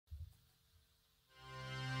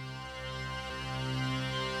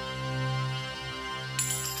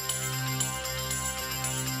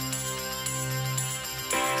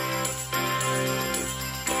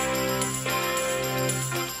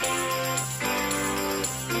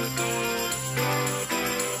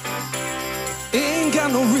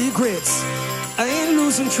got no regrets. I ain't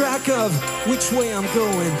losing track of which way I'm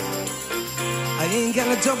going. I ain't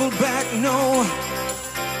gonna double back, no.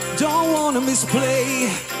 Don't wanna misplay,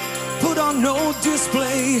 put on no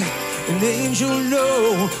display. An angel,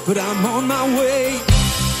 no, but I'm on my way.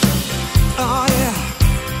 Oh yeah.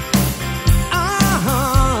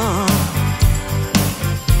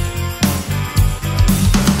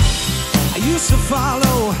 I used to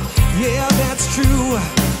follow, yeah, that's true,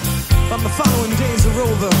 but my following days are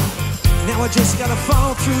over. Now I just gotta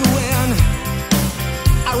follow through. And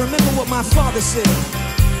I remember what my father said.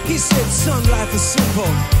 He said, son, life is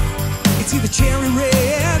simple. It's either cherry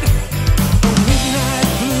red or midnight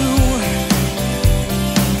blue.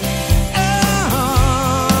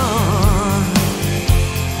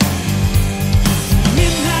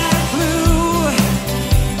 Midnight blue.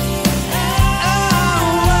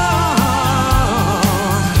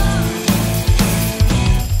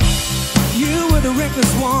 You were the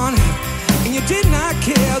reckless one, and you did not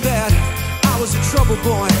care that I was a trouble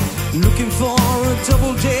boy, looking for a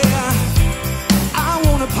double dare. I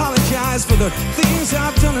won't apologize for the things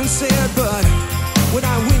I've done and said, but when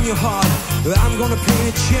I win your heart, I'm gonna paint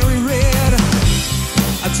it cherry red.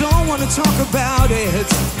 I don't wanna talk about it.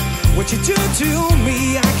 What you do to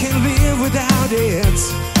me, I can't live without it.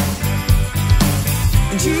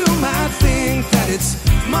 And you might think that it's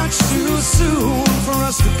much too soon for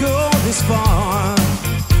us to go this far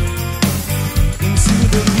into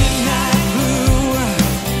the midnight blue.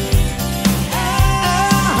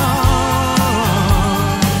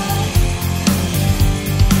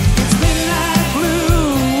 It's midnight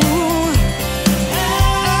blue.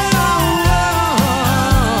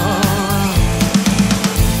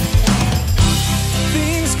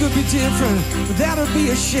 Things could be different, but that would be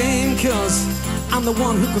a shame, 'cause I'm the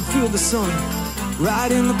one who can feel the sun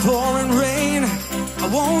right in the pouring rain. I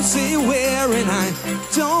won't say where and I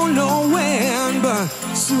don't know when, but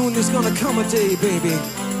soon there's gonna come a day, baby,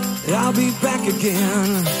 I'll be back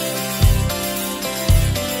again.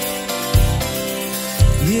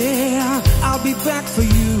 Yeah, I'll be back for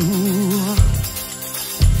you.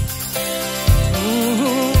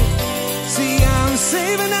 See, I'm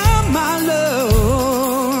saving up my love.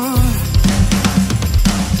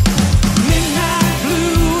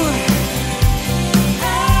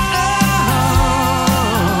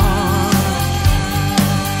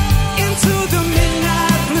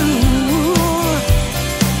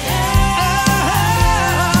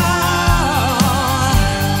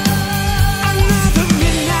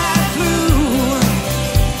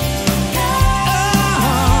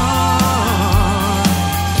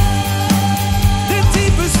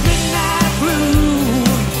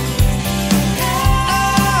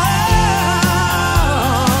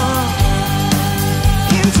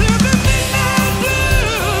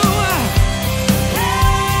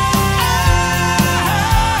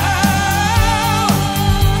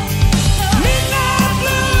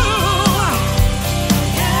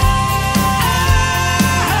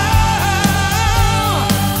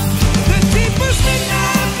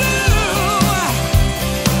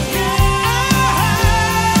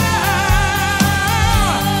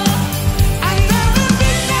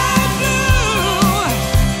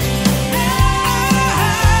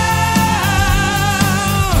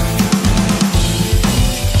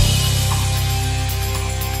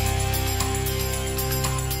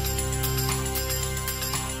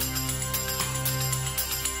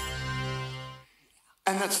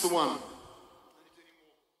 And that's the one.